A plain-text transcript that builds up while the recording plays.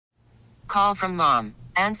Call from mom.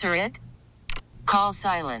 Answer it. Call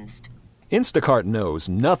silenced. Instacart knows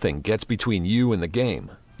nothing gets between you and the game.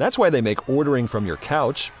 That's why they make ordering from your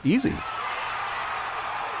couch easy.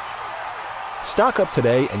 Stock up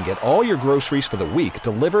today and get all your groceries for the week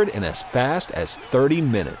delivered in as fast as 30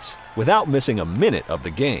 minutes without missing a minute of the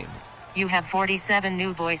game. You have 47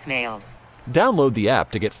 new voicemails. Download the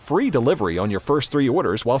app to get free delivery on your first 3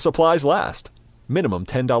 orders while supplies last. Minimum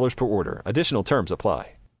 $10 per order. Additional terms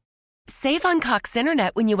apply. Save on Cox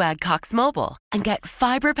Internet when you add Cox Mobile and get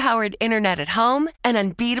fiber-powered internet at home and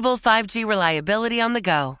unbeatable 5G reliability on the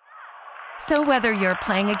go. So whether you're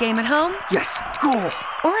playing a game at home, yes, goal,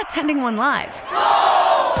 or attending one live,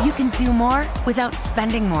 you can do more without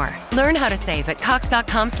spending more. Learn how to save at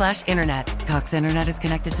cox.com/internet. Cox Internet is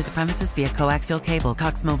connected to the premises via coaxial cable.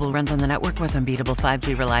 Cox Mobile runs on the network with unbeatable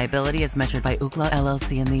 5G reliability as measured by Ookla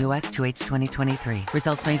LLC in the U.S. 2H 2023.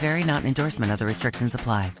 Results may vary, not an endorsement. Other restrictions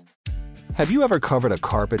apply. Have you ever covered a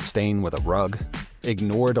carpet stain with a rug?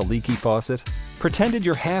 Ignored a leaky faucet? Pretended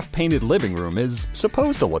your half-painted living room is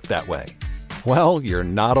supposed to look that way? Well, you're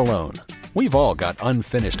not alone. We've all got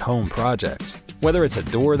unfinished home projects. Whether it's a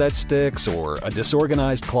door that sticks, or a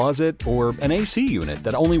disorganized closet, or an AC unit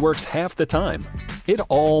that only works half the time. It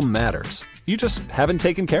all matters. You just haven't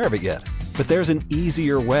taken care of it yet. But there's an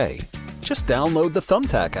easier way. Just download the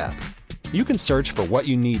Thumbtack app. You can search for what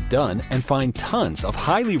you need done and find tons of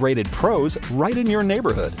highly rated pros right in your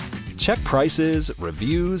neighborhood. Check prices,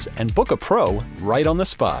 reviews, and book a pro right on the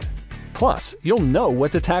spot. Plus, you'll know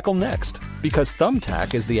what to tackle next, because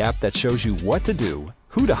Thumbtack is the app that shows you what to do,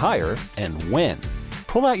 who to hire, and when.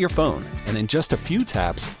 Pull out your phone and in just a few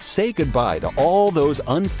taps, say goodbye to all those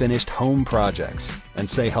unfinished home projects and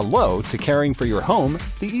say hello to caring for your home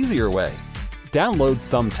the easier way. Download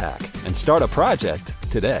Thumbtack and start a project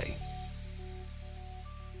today.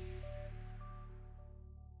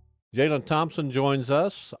 Jaylon Thompson joins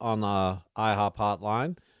us on the IHOP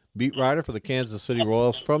hotline, beat writer for the Kansas City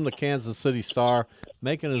Royals from the Kansas City Star,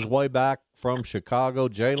 making his way back from Chicago.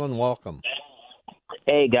 Jaylon, welcome.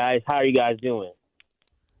 Hey, guys. How are you guys doing?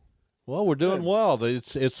 Well, we're doing well.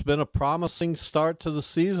 It's been a promising start to the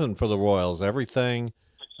season for the Royals. Everything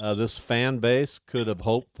this fan base could have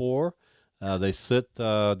hoped for. They sit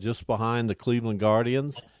just behind the Cleveland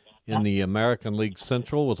Guardians in the American League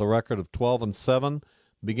Central with a record of 12-7.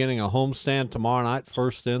 Beginning a homestand tomorrow night,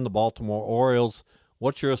 first in the Baltimore Orioles.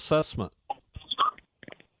 What's your assessment?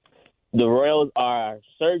 The Royals are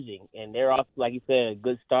surging, and they're off, like you said, a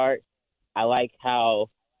good start. I like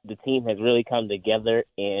how the team has really come together,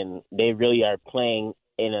 and they really are playing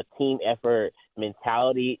in a team effort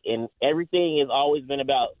mentality, and everything has always been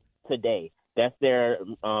about today. That's their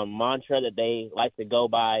mantra that they like to go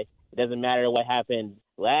by. It doesn't matter what happened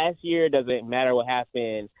last year. It doesn't matter what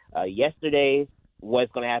happened yesterday.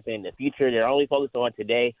 What's going to happen in the future. They're only focused on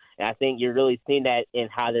today, and I think you're really seeing that in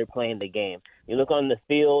how they're playing the game. You look on the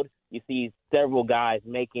field, you see several guys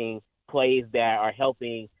making plays that are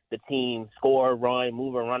helping the team score, run,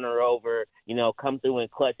 move a runner over, come through in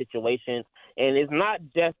clutch situations. And it's not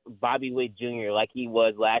just Bobby Witt Jr. like he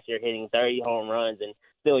was last year, hitting 30 home runs and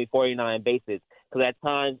stealing 49 bases. Because at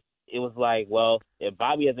times it was like, well, if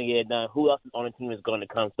Bobby doesn't get it done, who else on the team is going to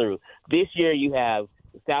come through? This year you have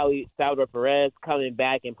Salvador Perez coming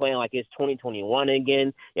back and playing like it's 2021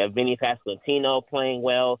 again. You have Vinny Pasquantino playing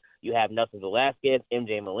well. You have Nelson Velasquez,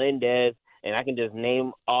 MJ Melendez, and I can just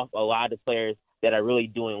name off a lot of players that are really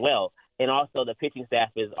doing well. And also the pitching staff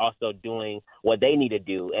is also doing what they need to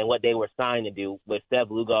do and what they were signed to do with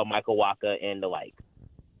Seb Lugo, Michael Wacha, and the like.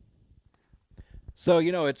 So,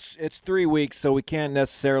 it's 3 weeks, so we can't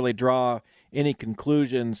necessarily draw any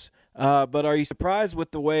conclusions. But are you surprised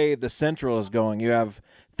with the way the Central is going? You have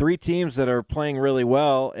 3 teams that are playing really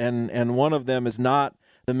well, and one of them is not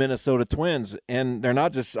the Minnesota Twins. And they're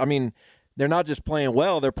not just playing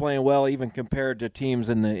well; they're playing well even compared to teams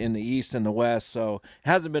in the East and the West. So it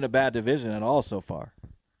hasn't been a bad division at all so far.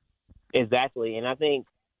 Exactly, and I think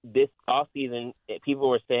this offseason, people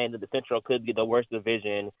were saying that the Central could be the worst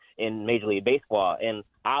division in Major League Baseball, and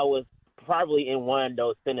I was probably in one of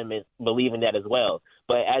those sentiments believing that as well.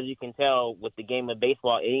 But as you can tell with the game of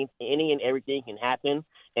baseball, any and everything can happen.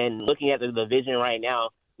 And looking at the division right now,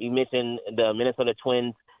 you mentioned the Minnesota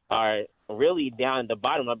Twins are really down at the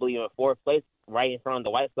bottom, I believe, in 4th place, right in front of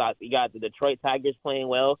the White Sox. You got the Detroit Tigers playing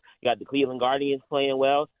well. You got the Cleveland Guardians playing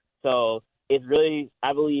well. So it's really,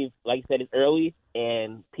 I believe, like you said, it's early,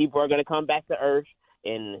 and people are going to come back to earth,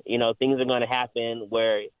 and, things are going to happen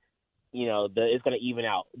where it's going to even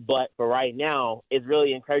out. But for right now, it's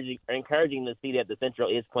really encouraging to see that the Central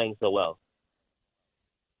is playing so well.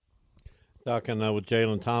 Talking with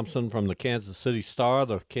Jaylon Thompson from the Kansas City Star,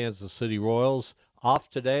 the Kansas City Royals. Off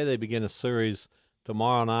today, they begin a series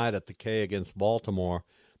tomorrow night at the K against Baltimore.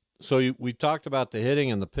 So we talked about the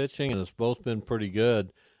hitting and the pitching, and it's both been pretty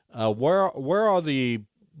good. Where are the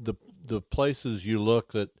places you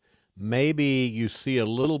look that maybe you see a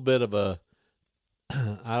little bit of a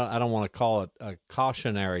I don't want to call it a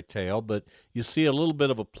cautionary tale, but you see a little bit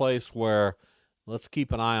of a place where let's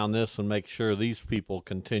keep an eye on this and make sure these people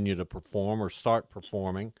continue to perform or start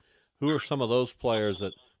performing. Who are some of those players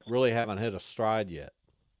that really haven't hit a stride yet?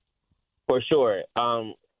 For sure.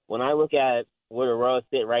 When I look at where the Royals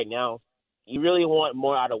sit right now, you really want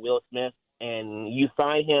more out of Will Smith, and you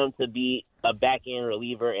find him to be a back-end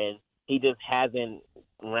reliever, and he just hasn't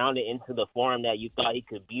rounded into the form that you thought he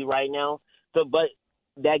could be right now. But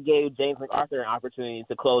that gave James McArthur an opportunity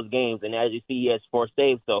to close games, and as you see, he has 4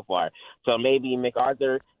 saves so far. So maybe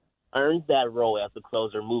McArthur earns that role as a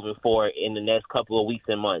closer moving forward in the next couple of weeks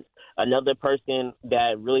and months. Another person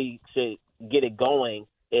that really should get it going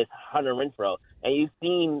is Hunter Renfroe. And you've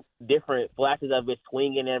seen different flashes of his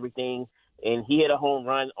swing and everything, and he hit a home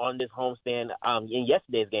run on this homestand in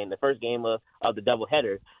yesterday's game, the first game of the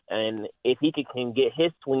doubleheader. And if he can get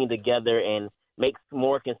his swing together and makes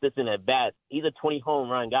more consistent at bats, he's a 20 home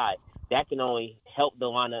run guy. That can only help the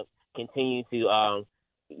lineup continue to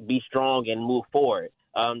be strong and move forward.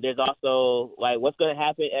 There's also, what's going to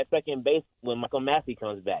happen at second base when Michael Massey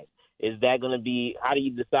comes back? Is that going to be, how do you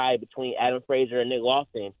decide between Adam Frazier and Nick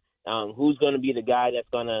Lofton? Who's going to be the guy that's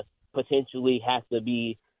going to potentially have to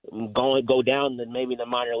be go down to maybe the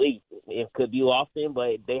minor league? It could be Lofton,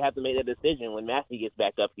 but they have to make that decision when Massey gets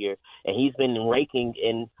back up here. And he's been raking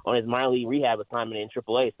on his minor league rehab assignment in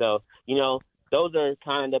AAA. So, those are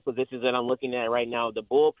kind of the positions that I'm looking at right now. The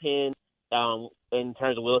bullpen, in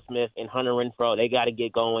terms of Will Smith and Hunter Renfroe, they got to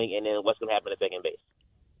get going, and then what's going to happen at second base.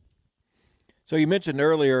 So you mentioned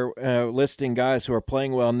earlier listing guys who are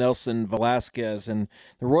playing well, Nelson Velasquez, and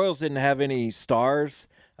the Royals didn't have any stars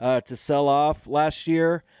to sell off last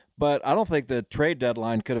year, but I don't think the trade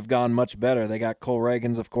deadline could have gone much better. They got Cole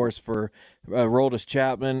Reagans, of course, for Roldis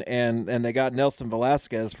Chapman, and they got Nelson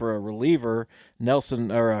Velasquez for a reliever,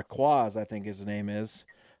 Quaz, I think his name is,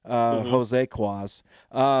 Jose Quaz.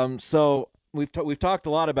 So we've talked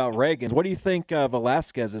a lot about Reagans. What do you think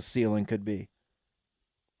Velasquez's ceiling could be?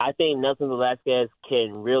 I think Nelson Velasquez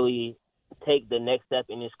can really take the next step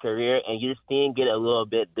in his career, and you're seeing it a little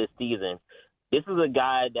bit this season. This is a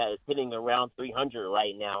guy that is hitting around 300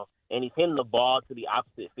 right now, and he's hitting the ball to the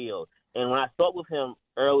opposite field. And when I spoke with him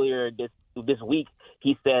earlier this week,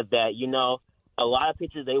 he said that, a lot of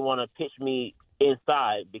pitchers, they want to pitch me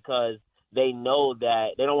inside because they know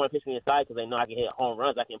that they don't want to pitch me inside because they know I can hit home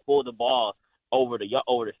runs. I can pull the ball over the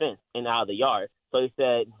fence and out of the yard. So he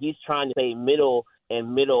said he's trying to stay middle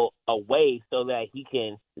away so that he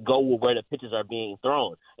can go where the pitches are being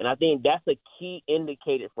thrown. And I think that's a key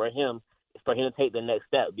indicator for him to take the next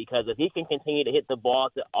step, because if he can continue to hit the ball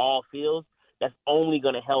to all fields, that's only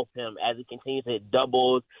going to help him as he continues to hit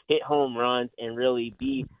doubles, hit home runs, and really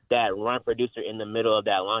be that run producer in the middle of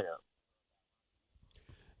that lineup.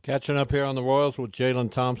 Catching up here on the Royals with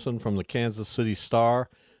Jaylon Thompson from the Kansas City Star.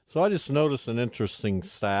 So I just noticed an interesting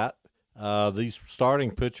stat. These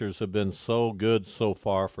starting pitchers have been so good so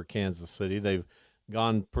far for Kansas City. They've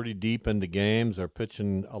gone pretty deep into games. They're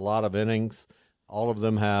pitching a lot of innings. All of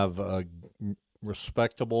them have a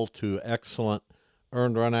respectable to excellent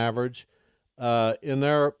earned run average. In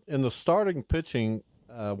the starting pitching,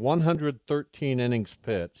 113 innings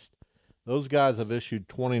pitched. Those guys have issued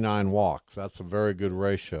 29 walks. That's a very good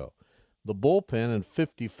ratio. The bullpen in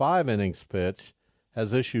 55 innings pitched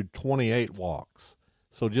has issued 28 walks.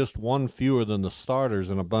 So just one fewer than the starters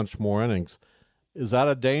and a bunch more innings. Is that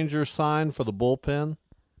a danger sign for the bullpen?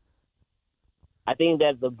 I think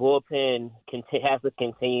that the bullpen has to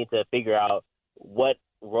continue to figure out what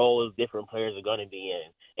roles different players are going to be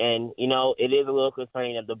in. And, it is a little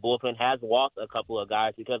concerning that the bullpen has walked a couple of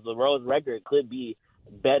guys, because the Royals' record could be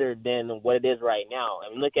better than what it is right now. I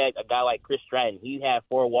mean, look at a guy like Chris Stratton. He had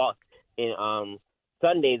 4 walks in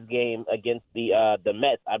Sunday's game against the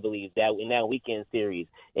Mets, I believe, that in that weekend series.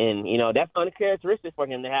 And, that's uncharacteristic for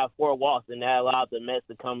him to have 4 walks, and that allowed the Mets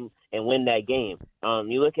to come and win that game.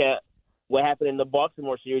 You look at what happened in the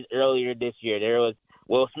Baltimore series earlier this year. There was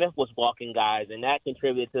Will Smith was walking guys, and that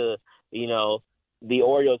contributed to, the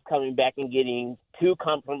Orioles coming back and getting 2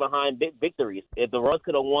 come from behind big victories. If the Royals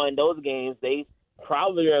could have won those games, they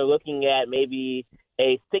probably are looking at maybe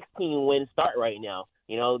a 16-win start right now.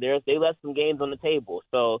 They left some games on the table.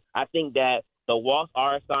 So I think that the walks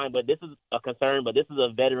are a sign, but this is a concern. But this is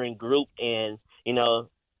a veteran group, and,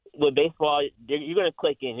 with baseball, you're going to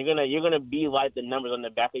click in. You're gonna be like the numbers on the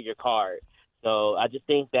back of your card. So I just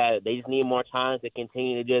think that they just need more time to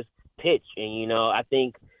continue to just pitch. And, I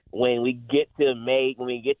think when we get to May, when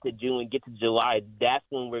we get to June, we get to July, that's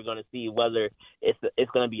when we're going to see whether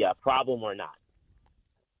it's going to be a problem or not.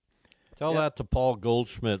 Tell that to Paul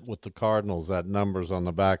Goldschmidt with the Cardinals, that numbers on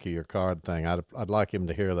the back of your card thing. I'd like him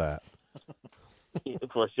to hear that.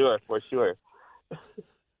 For sure.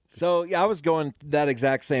 So, I was going that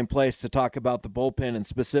exact same place to talk about the bullpen, and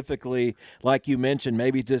specifically, like you mentioned,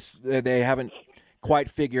 maybe just they haven't quite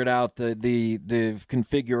figured out the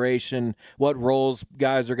configuration, what roles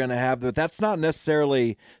guys are going to have. But that's not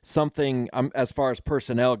necessarily something, as far as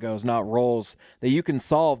personnel goes, not roles, that you can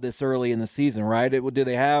solve this early in the season, right? Do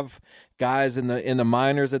they have guys in the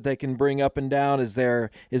minors that they can bring up and down? Is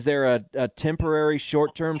there a temporary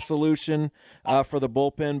short-term solution for the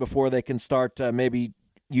bullpen before they can start maybe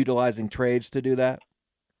utilizing trades to do that?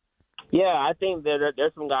 Yeah, I think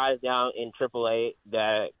there's some guys down in AAA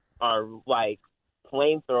that are like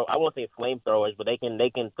flamethrower. I won't say flamethrowers, but they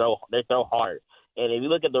throw hard. And if you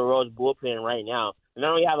look at the Royals bullpen right now, they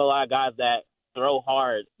don't really have a lot of guys that throw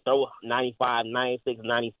hard, throw 95, 96,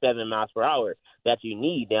 97 miles per hour that you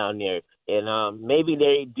need down there. And maybe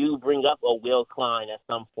they do bring up a Will Klein at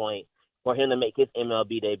some point for him to make his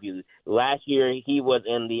MLB debut. Last year, he was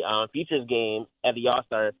in the Futures game at the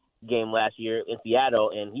All-Star game last year in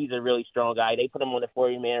Seattle, and he's a really strong guy. They put him on the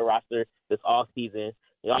 40-man roster this offseason.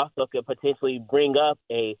 They also could potentially bring up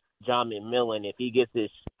a John McMillan if he gets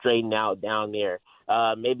it straightened out down there.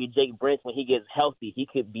 Maybe Jake Brent, when he gets healthy, he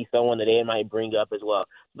could be someone that they might bring up as well.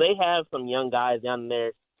 They have some young guys down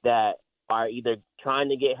there that are either trying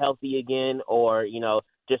to get healthy again or,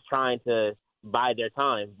 just trying to buy their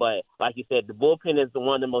time. But like you said, the bullpen is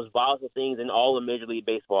one of the most volatile things in all of Major League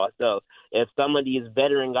Baseball. So if some of these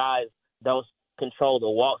veteran guys don't control the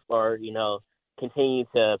walks or, continue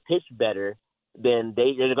to pitch better, then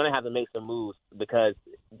they're going to have to make some moves because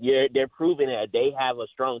they're proving that they have a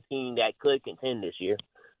strong team that could contend this year.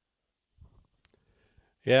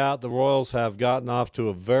 Yeah, the Royals have gotten off to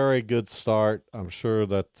a very good start. I'm sure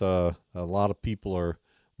that a lot of people are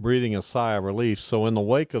breathing a sigh of relief. So in the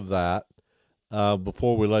wake of that,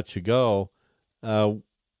 before we let you go,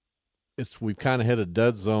 we've kind of hit a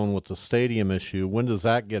dead zone with the stadium issue. When does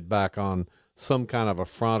that get back on some kind of a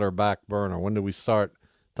front or back burner? When do we start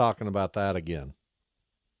talking about that again?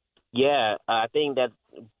 Yeah, I think that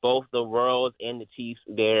both the Royals and the Chiefs,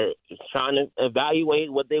 they're trying to evaluate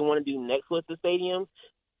what they want to do next with the stadium,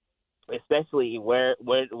 especially where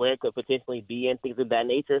it could potentially be and things of that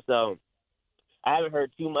nature. So I haven't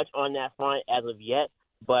heard too much on that front as of yet,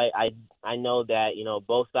 but I know that,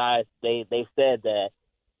 both sides, they said that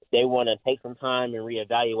they want to take some time and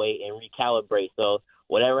reevaluate and recalibrate. So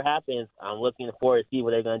whatever happens, I'm looking forward to see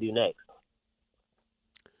what they're going to do next.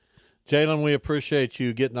 Jaylon, we appreciate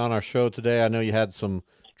you getting on our show today. I know you had some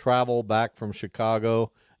travel back from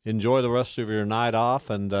Chicago. Enjoy the rest of your night off,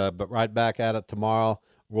 but right back at it tomorrow.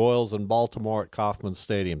 Royals in Baltimore at Kauffman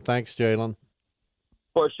Stadium. Thanks, Jaylon.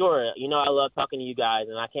 For sure. I love talking to you guys,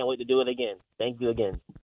 and I can't wait to do it again. Thank you again.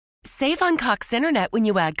 Save on Cox Internet when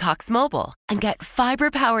you add Cox Mobile and get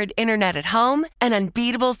fiber-powered internet at home and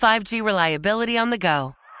unbeatable 5G reliability on the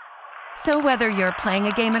go. So whether you're playing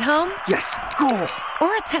a game at home, yes, goal,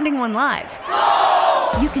 or attending one live,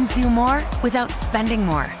 you can do more without spending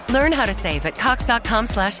more. Learn how to save at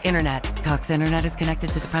cox.com/internet. Cox Internet is connected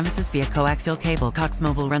to the premises via coaxial cable. Cox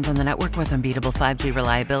Mobile runs on the network with unbeatable 5G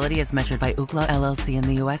reliability as measured by Ookla LLC in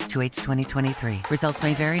the U.S. 2H 2023. Results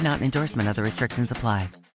may vary, not an endorsement. Other restrictions apply.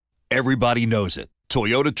 Everybody knows it.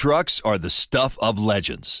 Toyota trucks are the stuff of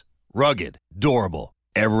legends. Rugged, durable,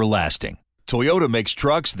 everlasting. Toyota makes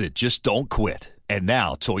trucks that just don't quit. And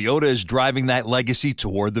now Toyota is driving that legacy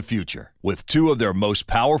toward the future with two of their most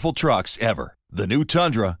powerful trucks ever, the new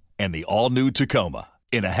Tundra and the all-new Tacoma.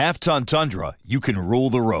 In a half-ton Tundra, you can rule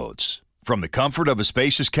the roads. From the comfort of a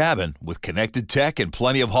spacious cabin with connected tech and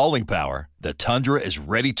plenty of hauling power, the Tundra is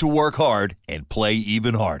ready to work hard and play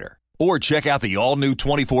even harder. Or check out the all-new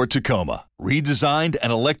 24 Tacoma, redesigned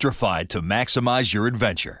and electrified to maximize your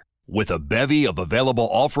adventure. With a bevy of available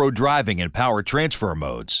off-road driving and power transfer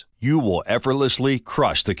modes, you will effortlessly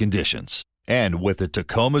crush the conditions. And with the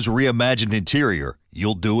Tacoma's reimagined interior,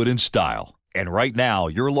 you'll do it in style. And right now,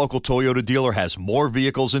 your local Toyota dealer has more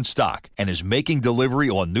vehicles in stock and is making delivery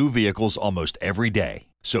on new vehicles almost every day.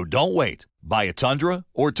 So don't wait. Buy a Tundra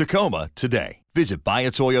or Tacoma today. Visit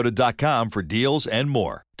buyatoyota.com for deals and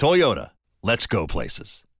more. Toyota, let's go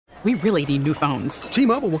places. We really need new phones.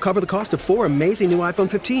 T-Mobile will cover the cost of 4 amazing new iPhone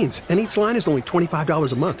 15s, and each line is only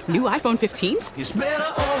 $25 a month. New iPhone 15s? It's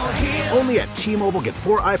better over here. Only at T-Mobile, get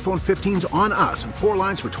 4 iPhone 15s on us and 4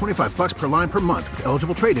 lines for $25 per line per month with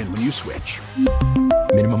eligible trade-in when you switch.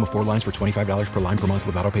 Minimum of 4 lines for $25 per line per month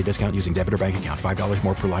with autopay discount using debit or bank account. $5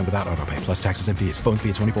 more per line without autopay, plus taxes and fees. Phone fee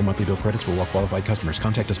at 24 monthly bill credits for well-qualified customers.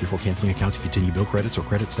 Contact us before canceling account to continue bill credits or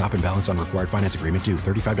credit stop and balance on required finance agreement due.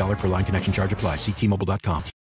 $35 per line connection charge applies. See T-Mobile.com.